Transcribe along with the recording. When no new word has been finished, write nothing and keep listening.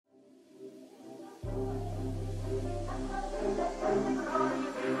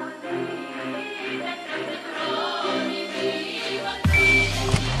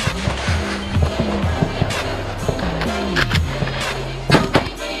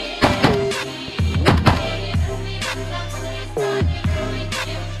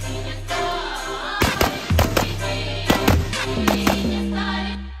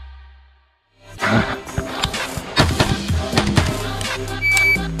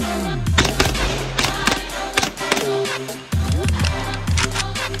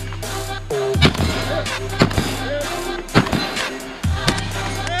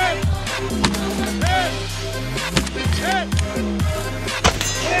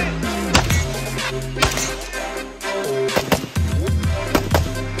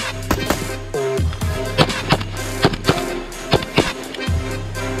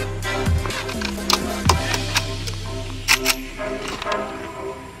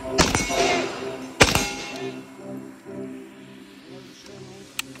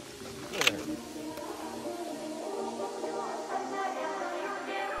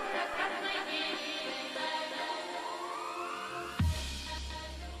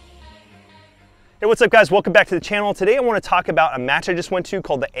Hey, what's up guys? Welcome back to the channel. Today I want to talk about a match I just went to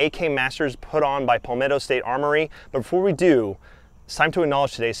called the AK Masters put on by Palmetto State Armory. But before we do, it's time to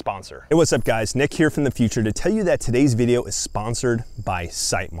acknowledge today's sponsor. Hey, what's up guys? Nick here from the future to tell you that today's video is sponsored by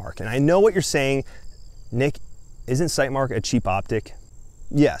Sightmark. And I know what you're saying, Nick, isn't Sightmark a cheap optic?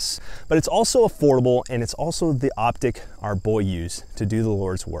 Yes, but it's also affordable, and it's also the optic our boy used to do the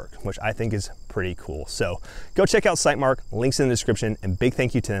Lord's work, which I think is pretty cool. So go check out Sightmark, links in the description, and big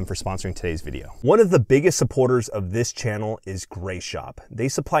thank you to them for sponsoring today's video. One of the biggest supporters of this channel is Gray Shop. They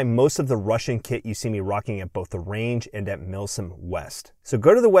supply most of the Russian kit you see me rocking at both the range and at Milsom West. So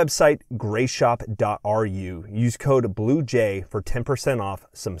go to the website grayshop.ru, use code BLUEJ for 10% off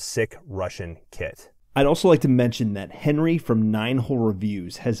some sick Russian kit. I'd also like to mention that Henry from 9 Hole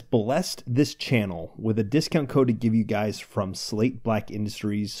Reviews has blessed this channel with a discount code to give you guys from Slate Black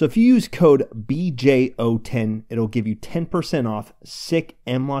Industries. So if you use code BJO10, it'll give you 10% off sick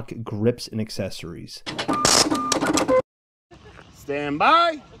M-Lock grips and accessories. Stand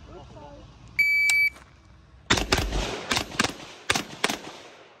by.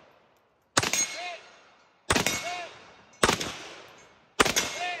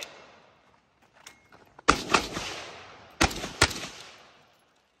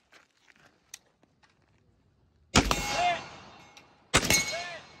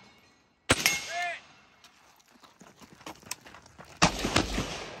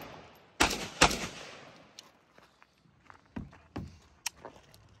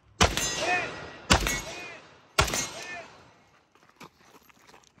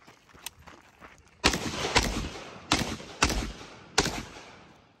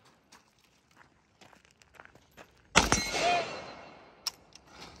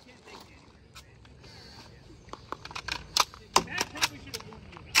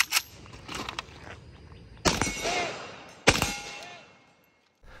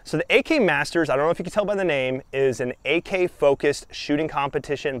 So the AK Masters, I don't know if you can tell by the name, is an AK-focused shooting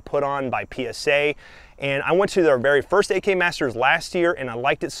competition put on by PSA. And I went to their very first AK Masters last year, and I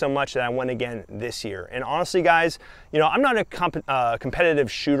liked it so much that I went again this year. And honestly, guys, you know, I'm not a competitive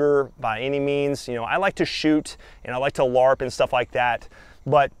shooter by any means. You know, I like to shoot, and I like to LARP and stuff like that.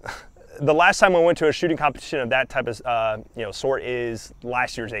 But the last time I went to a shooting competition of that type of sort is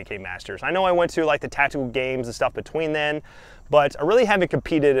last year's AK Masters. I know I went to like the tactical games and stuff between then, but I really haven't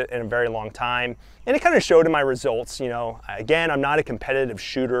competed in a very long time. And it kind of showed in my results. You know, again, I'm not a competitive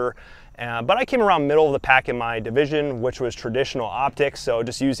shooter, but I came around middle of the pack in my division, which was traditional optics. So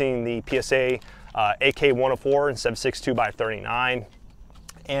just using the PSA AK-104 and 7.62x39.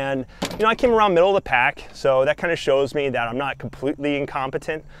 And, you know, I came around middle of the pack, so that kind of shows me that I'm not completely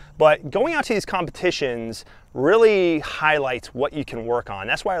incompetent. But going out to these competitions really highlights what you can work on.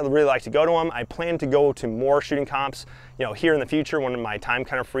 That's why I really like to go to them. I plan to go to more shooting comps, you know, here in the future when my time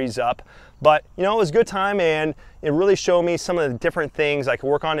kind of frees up. But, you know, it was a good time, and it really showed me some of the different things I could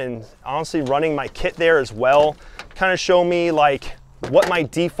work on, and honestly running my kit there as well kind of showed me like what my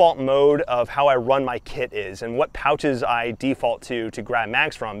default mode of how I run my kit is and what pouches I default to grab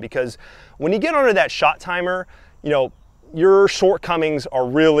mags from. Because when you get under that shot timer, you know, your shortcomings are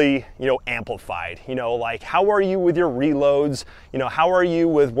really, you know, amplified. You know, like how are you with your reloads? You know, how are you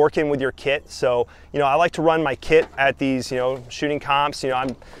with working with your kit? So, you know, I like to run my kit at these, you know, shooting comps. You know,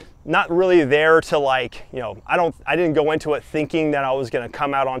 I'm not really there to like, you know, I didn't go into it thinking that I was gonna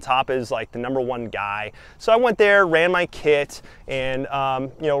come out on top as like the #1 guy. So I went there, ran my kit, and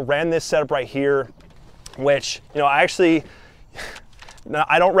you know, ran this setup right here, which, you know, I actually,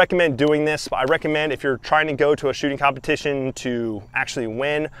 I don't recommend doing this, but I recommend if you're trying to go to a shooting competition to actually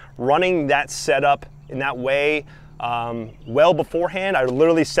win, running that setup in that way well beforehand. I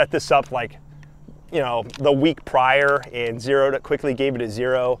literally set this up like, you know, the week prior and quickly gave it a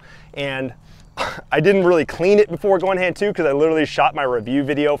 0. And I didn't really clean it before going ahead too, because I literally shot my review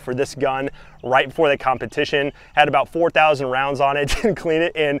video for this gun right before the competition. Had about 4,000 rounds on it, didn't clean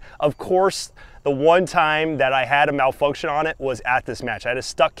it. And of course, the one time that I had a malfunction on it was at this match. I had a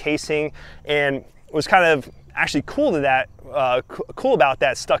stuck casing, and it was kind of actually cool about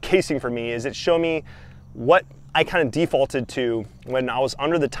that stuck casing for me is it showed me what I kind of defaulted to when I was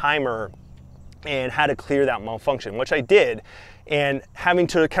under the timer and had to clear that malfunction, which I did, and having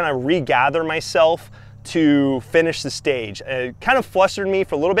to kind of regather myself to finish the stage. It kind of flustered me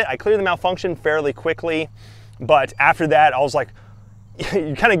for a little bit. I cleared the malfunction fairly quickly, but after that I was like,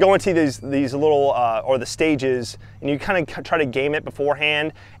 you kind of go into these little, or the stages, and you kind of try to game it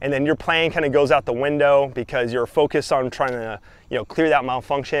beforehand, and then your plan kind of goes out the window because you're focused on trying to, you know, clear that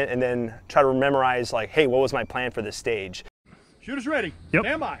malfunction and then try to memorize like, hey, what was my plan for this stage? Shooters ready. Yep.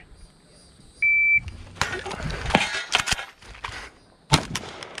 Stand by.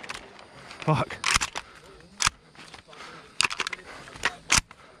 Fuck.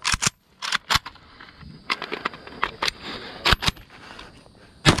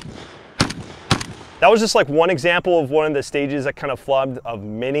 that was just like one example of one of the stages I kind of flubbed of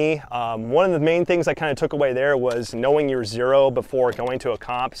many. One of the main things I kind of took away there was knowing your zero before going to a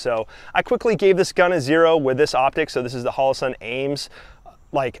comp. So I quickly gave this gun a 0 with this optic. So this is the Holosun AEMS,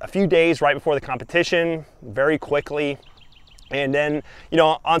 like a few days right before the competition, very quickly. And then, you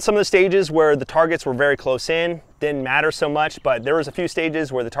know, on some of the stages where the targets were very close in, didn't matter so much, but there was a few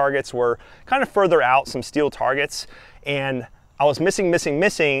stages where the targets were kind of further out, some steel targets, and I was missing,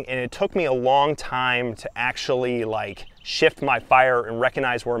 and it took me a long time to actually like shift my fire and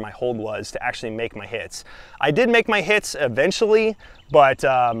recognize where my hold was to actually make my hits. I did make my hits eventually, but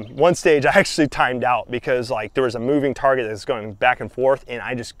one stage I actually timed out because like there was a moving target that's going back and forth and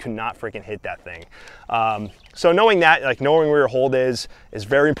I just could not freaking hit that thing. So knowing that, like knowing where your hold is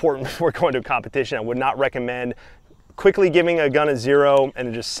very important before going to a competition. I would not recommend quickly giving a gun a 0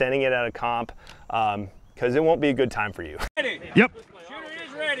 and just sending it at a comp, because it won't be a good time for you. Ready. Yep. Shooter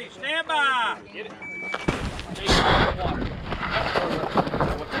is ready. Stand by. Get it.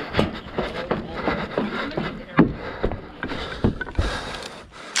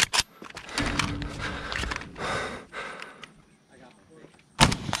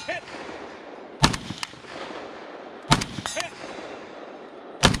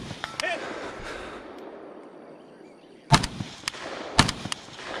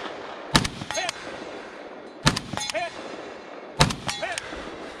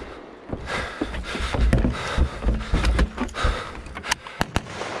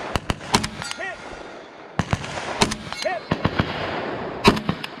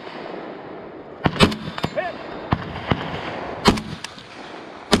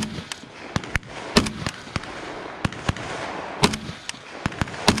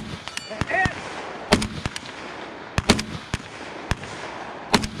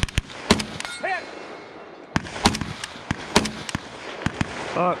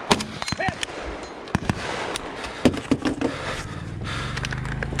 Hit!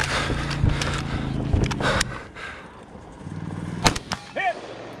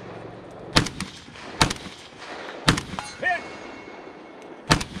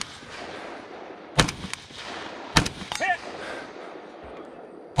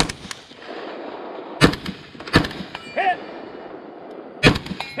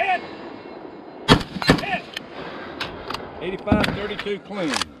 85-32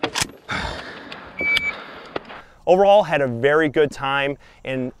 clean. Overall, had a very good time,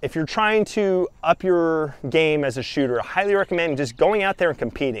 and if you're trying to up your game as a shooter, I highly recommend just going out there and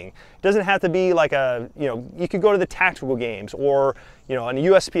competing. It doesn't have to be like a, you know, you could go to the tactical games or, you know, a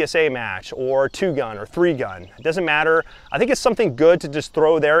USPSA match or a 2-gun or 3-gun. It doesn't matter. I think it's something good to just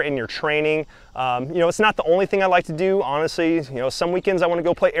throw there in your training. You know, it's not the only thing I like to do, honestly. You know, some weekends I want to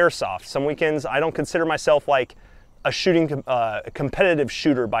go play airsoft. Some weekends I don't consider myself like a competitive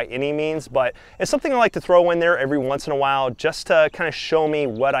shooter by any means, but it's something I like to throw in there every once in a while just to kind of show me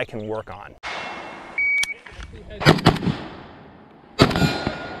what I can work on.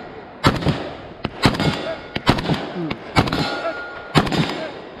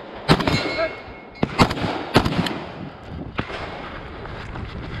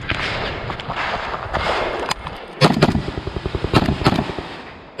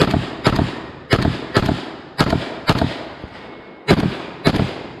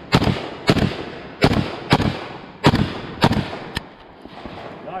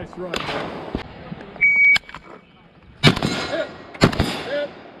 Nice run, man.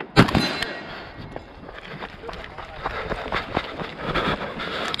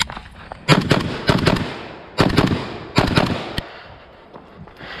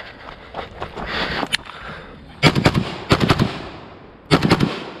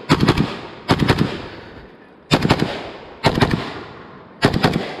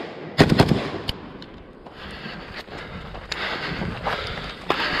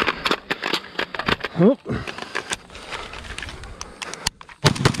 Oh.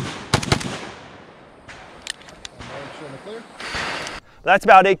 That's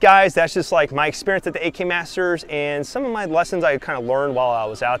about it, guys. That's just like my experience at the AK Masters and some of my lessons I kind of learned while I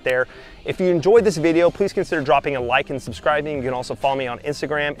was out there. If you enjoyed this video, please consider dropping a like and subscribing. You can also follow me on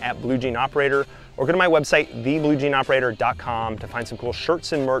Instagram at BlueJeanOperator, or go to my website, thebluejeanoperator.com, to find some cool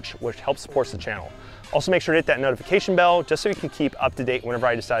shirts and merch which helps support the channel. Also make sure to hit that notification bell just so you can keep up to date whenever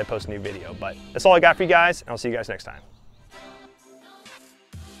I decide to post a new video. But that's all I got for you guys, and I'll see you guys next time.